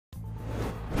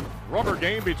Rubber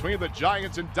game between the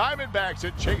Giants and Diamondbacks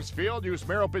at Chase Field.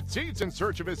 Yusmeiro Petit's in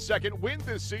search of his second win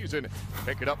this season.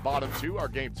 Pick it up bottom two. Our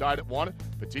game tied at 1.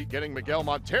 Petit getting Miguel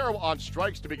Montero on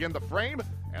strikes to begin the frame.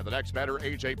 And the next batter,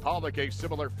 A.J. Pollock, a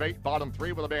similar fate. Bottom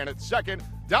 3 with a man at second.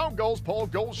 Down goes Paul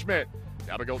Goldschmidt.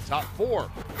 Now to go top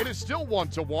 4. It is still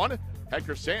 1-1.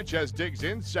 Hector Sanchez digs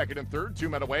in, second and third, 2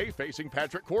 men away, facing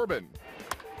Patrick Corbin.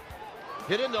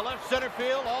 Hit into left center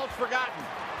field, all's forgotten.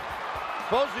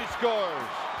 Posey scores.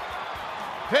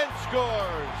 Pence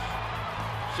scores.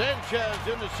 Sanchez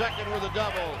into second with a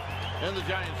double, and the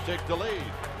Giants take the lead.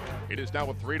 It is now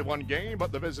a 3-1 game,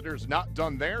 but the visitors not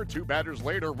done there. 2 batters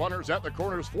later, runners at the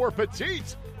corners for Petit,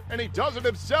 and he does it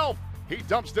himself. He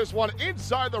dumps this one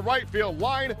inside the right field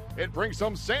line. It brings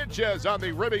home Sanchez on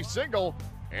the ribby single,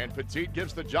 and Petit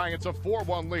gives the Giants a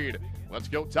 4-1 lead. Let's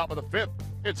go top of the 5th.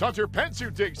 It's Hunter Pence who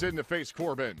digs in to face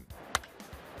Corbin.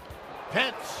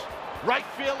 Pence, right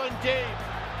field and deep.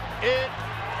 It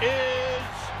is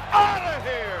out of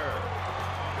here.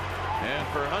 And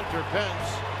for Hunter Pence,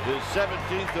 his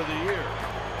 17th of the year.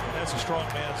 And that's a strong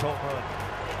man's home run.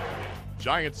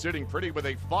 Giants sitting pretty with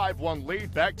a 5-1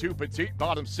 lead. Back to Petit,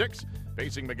 bottom 6.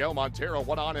 Facing Miguel Montero,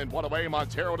 1 on and 1 away.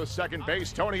 Montero to second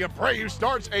base. Tony Abreu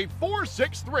starts a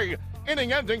 4-6-3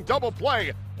 inning-ending double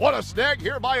play. What a snag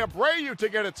here by Abreu to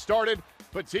get it started.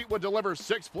 Petit would deliver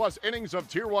 6+ innings of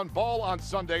tier 1 ball on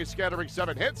Sunday, scattering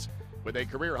 7 hits with a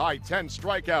career-high 10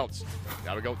 strikeouts.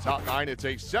 Now to go top 9. It's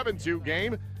a 7-2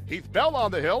 game. Heath Bell on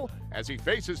the hill as he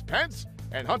faces Pence,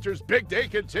 and Hunter's big day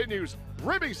continues.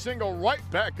 Ribby single right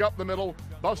back up the middle.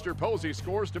 Buster Posey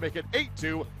scores to make it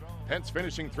 8-2. Pence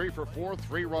finishing 3 for 4,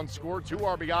 3-run score, 2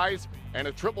 RBIs, and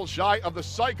a triple shy of the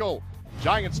cycle.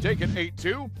 Giants take it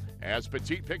 8-2 as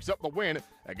Petit picks up the win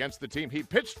against the team he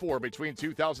pitched for between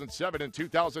 2007 and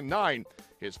 2009.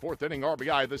 His 4th inning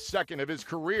RBI, the 2nd of his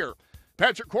career.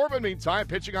 Patrick Corbin, meantime,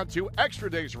 pitching on 2 extra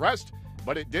days rest,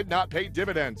 but it did not pay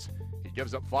dividends. He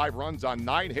gives up 5 runs on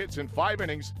 9 hits in 5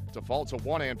 innings to fall to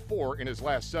 1-4 in his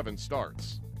last 7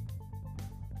 starts.